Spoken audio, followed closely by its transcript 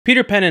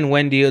Peter Pan and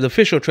Wendy, the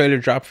official trailer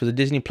dropped for the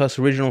Disney Plus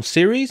original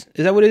series.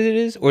 Is that what it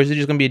is? Or is it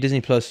just going to be a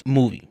Disney Plus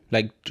movie?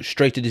 Like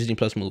straight to Disney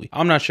Plus movie?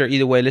 I'm not sure.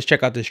 Either way, let's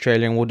check out this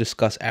trailer and we'll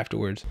discuss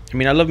afterwards. I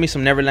mean, I love me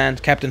some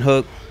Neverland, Captain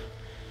Hook.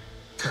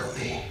 Tell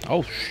me.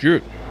 Oh,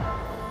 shit.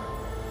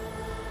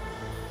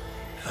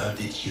 How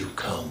did you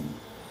come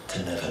to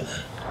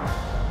Neverland?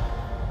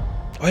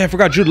 Oh yeah, I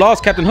forgot Jude Law's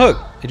Captain Hook.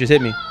 It just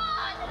hit me.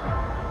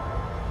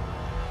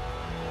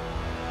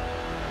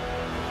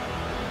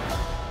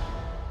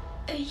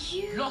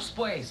 Lost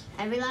boys.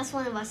 Every last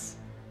one of us.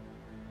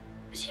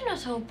 But you're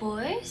not all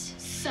boys.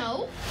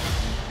 So?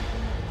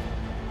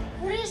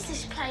 What is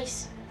this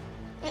place?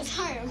 It's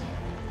home.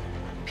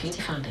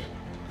 Peter found it.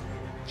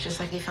 Just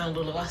like he found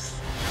all of us.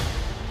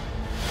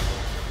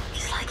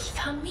 It's like he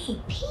found me.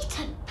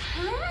 Peter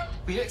Pan?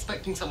 Were you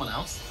expecting someone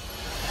else?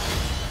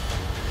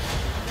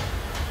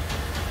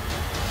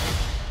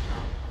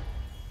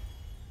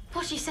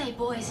 What do you say,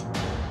 boys?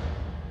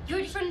 You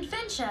ready for an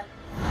adventure?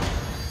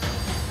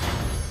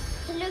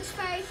 It looks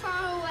very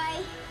far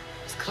away.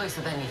 It's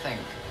closer than you think.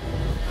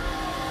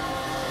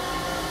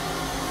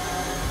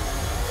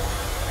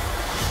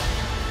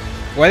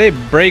 Why they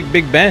break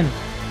Big Ben?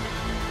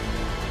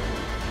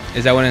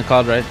 Is that what it's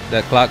called, right?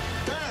 That clock?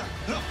 There,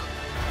 look.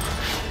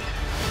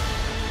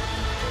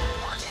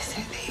 What is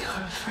it that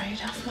you're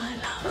afraid of, my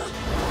love?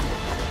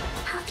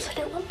 Perhaps I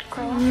don't want to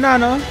grow up.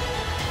 No.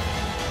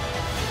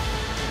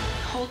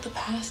 Hold the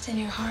past in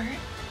your heart,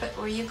 but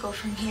where you go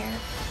from here,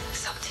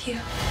 it's up to you.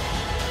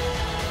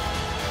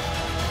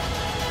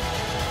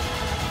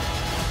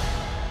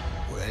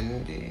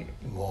 Wendy,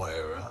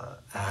 Moira,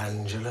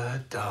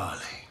 Angela,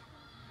 darling.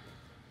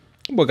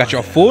 Boy, got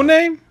your full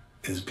name?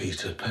 Is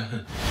Peter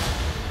Pan.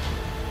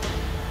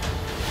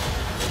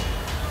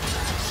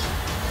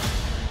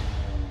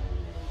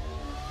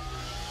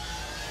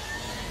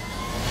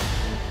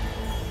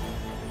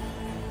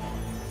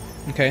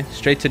 Okay,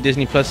 straight to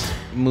Disney Plus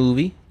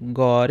movie.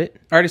 Got it.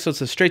 Alrighty, so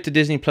it's a straight to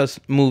Disney Plus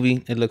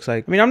movie, it looks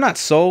like. I mean, I'm not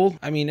sold.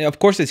 I mean, of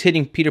course it's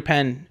hitting Peter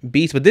Pan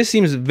beats, but this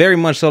seems very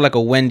much so like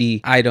a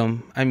Wendy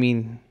item. I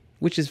mean,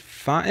 which is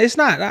fine. It's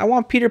not. I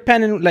want Peter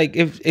Pan and like,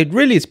 if it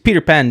really is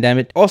Peter Pan, damn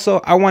it. Also,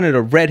 I wanted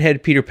a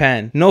redhead Peter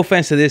Pan. No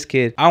offense to this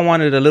kid. I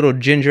wanted a little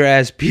ginger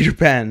ass Peter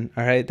Pan.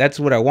 All right, that's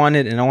what I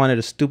wanted, and I wanted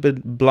a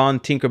stupid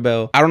blonde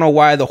Tinkerbell. I don't know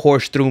why the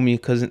horse threw me,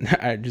 because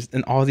I just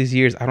in all these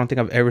years, I don't think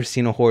I've ever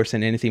seen a horse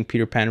in anything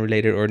Peter Pan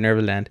related or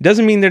Neverland.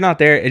 Doesn't mean they're not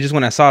there. It just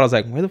when I saw it, I was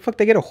like, where the fuck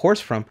they get a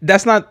horse from?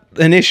 That's not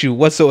an issue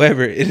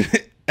whatsoever.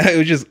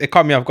 It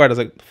caught me off guard. I was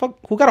like, fuck,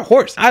 who got a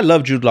horse? I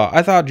love Jude Law.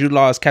 I thought Jude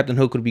Law as Captain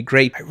Hook would be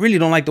great. I really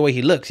don't like the way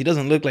he looks. He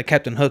doesn't look like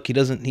Captain Hook. He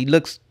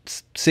looks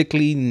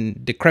sickly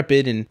and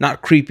decrepit and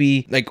not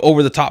creepy, like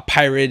over the top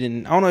pirate.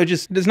 And I don't know,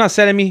 it's not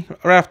selling me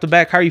right off the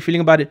back. How are you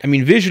feeling about it? I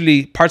mean,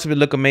 visually, parts of it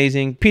look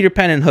amazing. Peter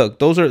Pan and Hook,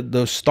 those are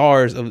the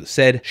stars of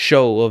said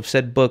show, of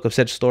said book, of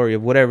said story,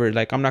 of whatever.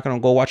 Like, I'm not gonna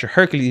go watch a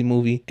Hercules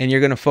movie and you're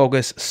gonna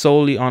focus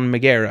solely on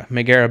Megara.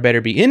 Megara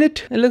better be in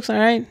it. It looks all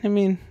right. I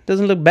mean,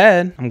 doesn't look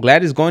bad. I'm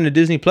glad it's going to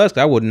Disney Plus,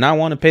 because I would not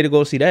want to pay to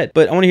go see that.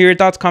 But I want to hear your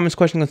thoughts, comments,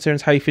 questions,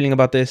 concerns. How are you feeling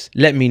about this?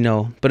 Let me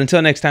know. But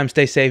until next time,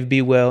 stay safe,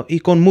 be well, y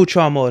con mucho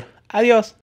amor. Adios.